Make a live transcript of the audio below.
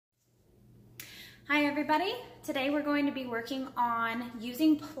Hi everybody. Today we're going to be working on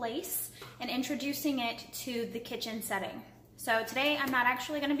using place and introducing it to the kitchen setting. So today I'm not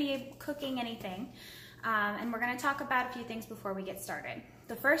actually going to be cooking anything, and we're going to talk about a few things before we get started.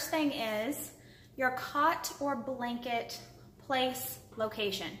 The first thing is your cot or blanket place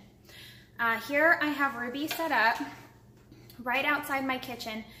location. Here I have Ruby set up right outside my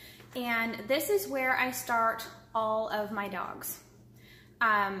kitchen, and this is where I start all of my dogs.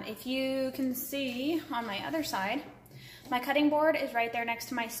 If you can see on my other side, my cutting board is right there next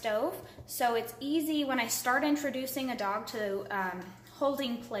to my stove, so it's easy when I start introducing a dog to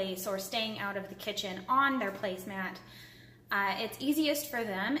holding place or staying out of the kitchen on their placemat. It's easiest for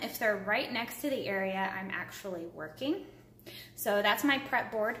them if they're right next to the area I'm actually working. So that's my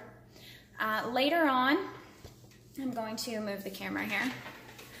prep board. Later on, I'm going to move the camera here.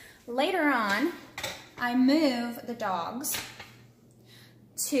 Later on, I move the dogs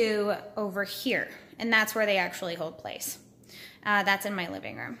to over here, and that's where they actually hold place. That's in my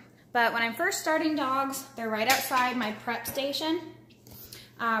living room. But when I'm first starting dogs, they're right outside my prep station,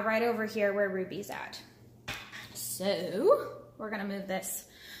 right over here where Ruby's at. So we're gonna move this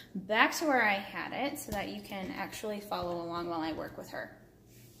back to where I had it so that you can actually follow along while I work with her.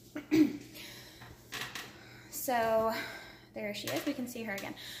 So there she is, we can see her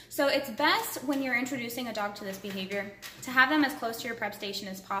again. So it's best when you're introducing a dog to this behavior to have them as close to your prep station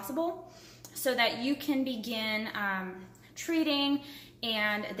as possible so that you can begin treating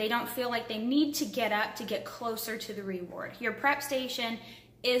and they don't feel like they need to get up to get closer to the reward. Your prep station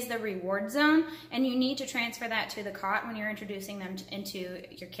is the reward zone, and you need to transfer that to the cot when you're introducing them into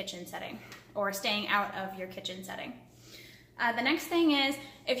your kitchen setting or staying out of your kitchen setting. The next thing is,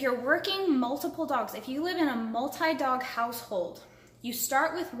 if you're working multiple dogs, if you live in a multi-dog household, you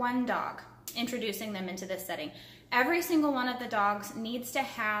start with one dog, introducing them into this setting. Every single one of the dogs needs to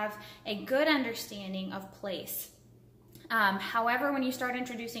have a good understanding of place. However, when you start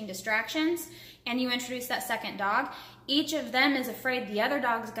introducing distractions and you introduce that second dog, each of them is afraid the other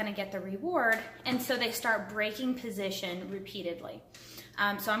dog's gonna get the reward, and so they start breaking position repeatedly.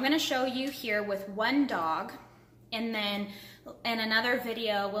 So I'm gonna show you here with one dog, and then in another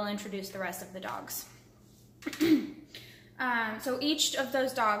video, we'll introduce the rest of the dogs. So each of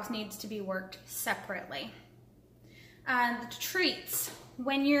those dogs needs to be worked separately. The treats.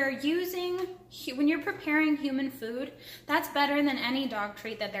 When you're preparing human food, that's better than any dog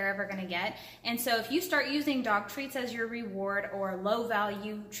treat that they're ever gonna get. And so if you start using dog treats as your reward, or low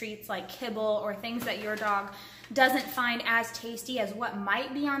value treats like kibble or things that your dog doesn't find as tasty as what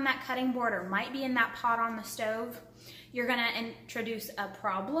might be on that cutting board or might be in that pot on the stove, you're gonna introduce a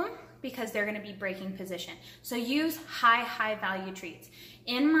problem because they're gonna be breaking position. So use high value treats.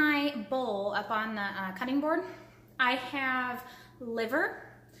 In my bowl up on the cutting board, I have liver,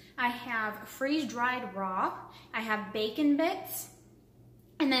 I have freeze-dried raw, I have bacon bits,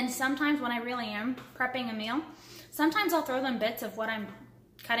 and then sometimes when I really am prepping a meal, sometimes I'll throw them bits of what I'm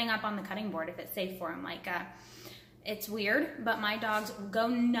cutting up on the cutting board if it's safe for them. Like, it's weird, but my dogs go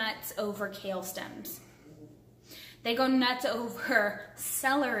nuts over kale stems. They go nuts over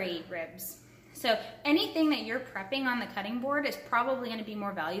celery ribs. So anything that you're prepping on the cutting board is probably going to be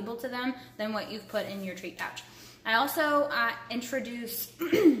more valuable to them than what you've put in your treat pouch. I also introduce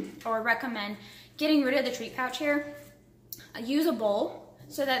or recommend getting rid of the treat pouch here. Use a bowl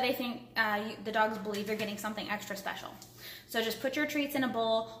so that they think the dogs believe they're getting something extra special. So just put your treats in a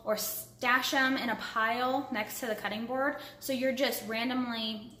bowl or stash them in a pile next to the cutting board, so you're just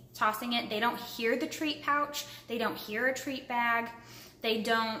randomly tossing it. They don't hear the treat pouch, they don't hear a treat bag,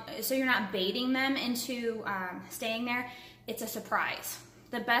 so you're not baiting them into staying there. It's a surprise.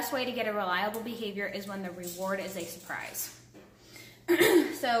 The best way to get a reliable behavior is when the reward is a surprise.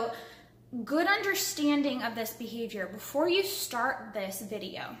 So good understanding of this behavior before you start this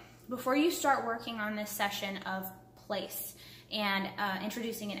video, before you start working on this session of place and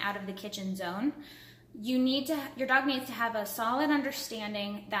introducing it out of the kitchen zone, your dog needs to have a solid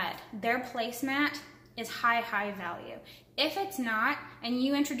understanding that their placemat is high value. If it's not, and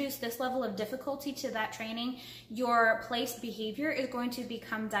you introduce this level of difficulty to that training, your place behavior is going to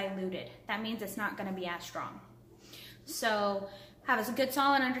become diluted. That means it's not going to be as strong. So have a good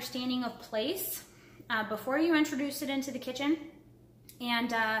solid understanding of place before you introduce it into the kitchen,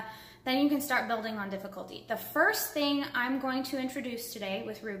 and then you can start building on difficulty. The first thing I'm going to introduce today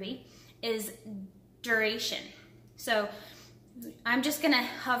with Ruby is duration. So I'm just gonna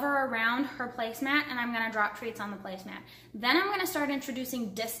hover around her placemat and I'm gonna drop treats on the placemat. Then I'm gonna start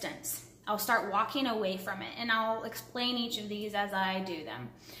introducing distance. I'll start walking away from it, and I'll explain each of these as I do them.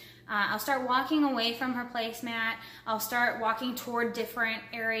 I'll start walking away from her placemat. I'll start walking toward different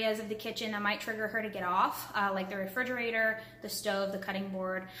areas of the kitchen that might trigger her to get off, like the refrigerator, the stove, the cutting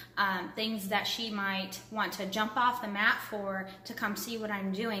board, things that she might want to jump off the mat for to come see what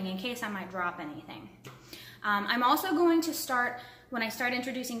I'm doing in case I might drop anything. I'm also going to start, when I start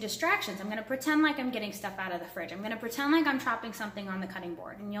introducing distractions, I'm going to pretend like I'm getting stuff out of the fridge. I'm going to pretend like I'm chopping something on the cutting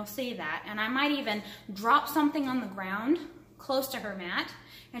board, and you'll see that. And I might even drop something on the ground close to her mat,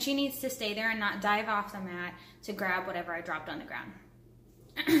 and she needs to stay there and not dive off the mat to grab whatever I dropped on the ground.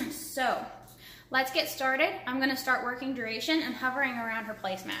 So let's get started. I'm going to start working duration and hovering around her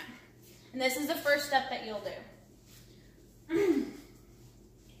placemat. And this is the first step that you'll do.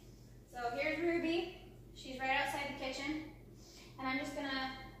 So here's Ruby. She's right outside the kitchen. And I'm just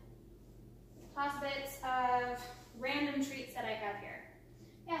gonna toss bits of random treats that I have here.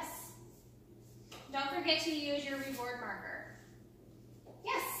 Yes. Don't forget to use your reward marker.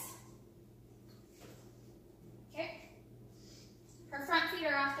 Yes. Okay. Her front feet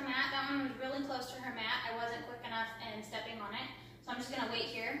are off the mat. That one was really close to her mat. I wasn't quick enough in stepping on it. So I'm just gonna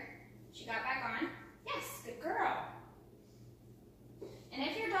wait here. She got back on. Yes, good girl. And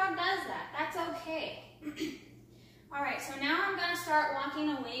if your dog does that, that's okay. All right, so now I'm gonna start walking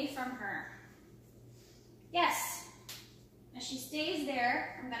away from her. Yes. As she stays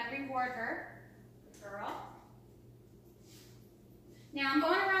there, I'm gonna reward her. Good girl. Now I'm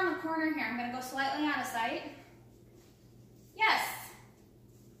going around the corner here. I'm gonna go slightly out of sight. Yes.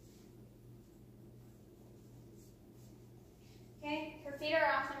 Okay, her feet are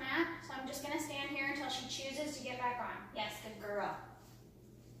off the mat, so I'm just gonna stand here until she chooses to get back on. Yes, good girl.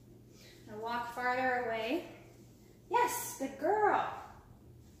 I'm gonna walk farther away. Yes, good girl.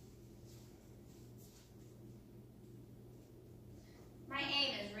 My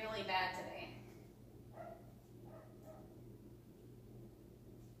aim is really bad today.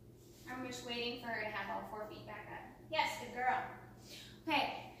 I'm just waiting for her to have all 4 feet back up. Yes, good girl.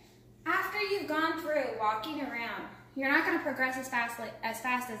 Okay, after you've gone through walking around, you're not going to progress as fast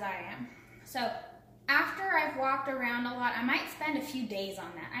as I am. So after I've walked around a lot, I might spend a few days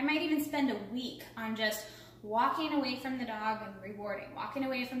on that. I might even spend a week on just walking away from the dog and rewarding, walking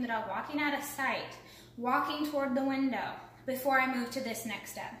away from the dog, walking out of sight, walking toward the window before I move to this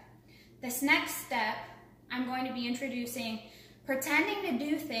next step. This next step, I'm going to be introducing pretending to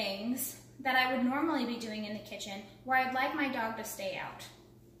do things that I would normally be doing in the kitchen where I'd like my dog to stay out.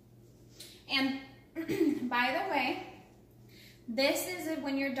 And by the way, this is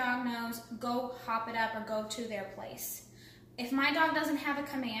when your dog knows, go hop it up or go to their place. If my dog doesn't have a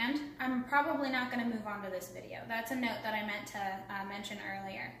command, I'm probably not going to move on to this video. That's a note that I meant to mention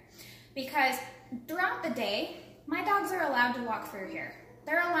earlier. Because throughout the day, my dogs are allowed to walk through here.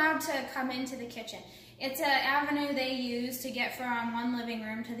 They're allowed to come into the kitchen. It's an avenue they use to get from one living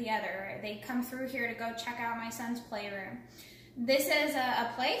room to the other. They come through here to go check out my son's playroom. This is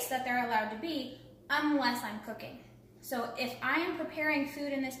a place that they're allowed to be unless I'm cooking. So if I am preparing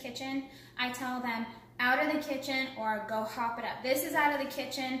food in this kitchen, I tell them, out of the kitchen or go hop it up. This is out of the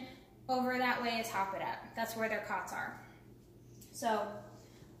kitchen, over that way is hop it up. That's where their cots are. So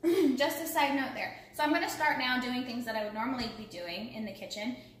just a side note there. So I'm gonna start now doing things that I would normally be doing in the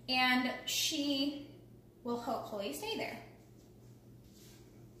kitchen, and she will hopefully stay there.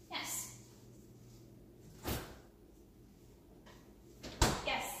 Yes.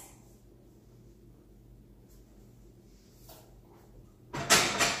 Yes.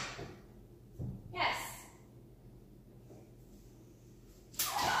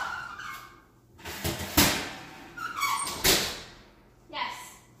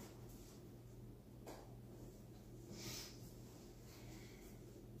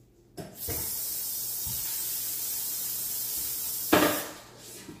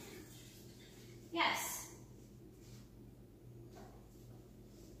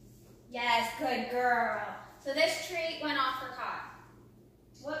 Yes, good girl. So this treat went off her cot.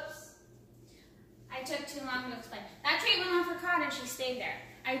 Whoops. I took too long to explain. That treat went off her cot and she stayed there.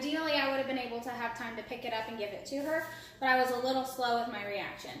 Ideally, I would have been able to have time to pick it up and give it to her, but I was a little slow with my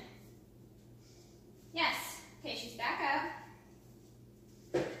reaction. Yes. Okay, she's back up.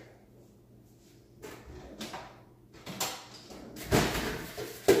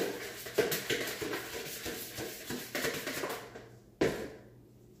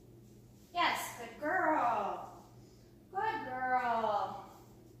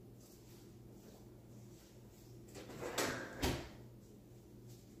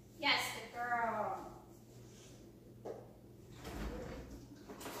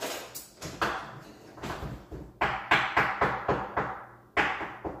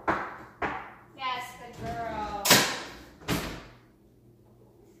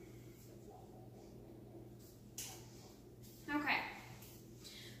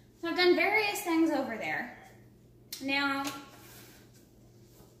 done various things over there. Now,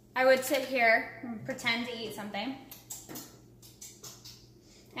 I would sit here and pretend to eat something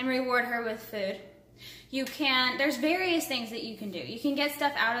and reward her with food. There's various things that you can do. You can get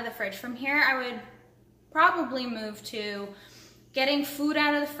stuff out of the fridge. From here, I would probably move to getting food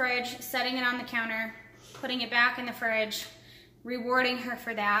out of the fridge, setting it on the counter, putting it back in the fridge, rewarding her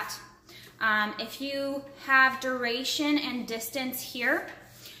for that. If you have duration and distance here,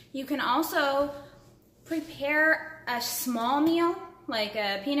 you can also prepare a small meal, like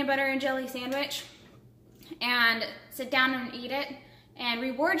a peanut butter and jelly sandwich, and sit down and eat it, and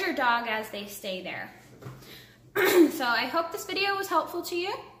reward your dog as they stay there. So I hope this video was helpful to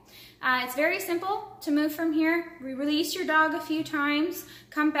you. It's very simple to move from here. Release your dog a few times,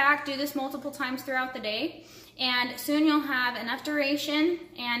 come back, do this multiple times throughout the day, and soon you'll have enough duration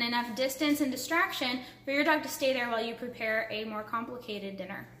and enough distance and distraction for your dog to stay there while you prepare a more complicated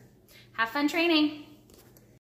dinner. Have fun training.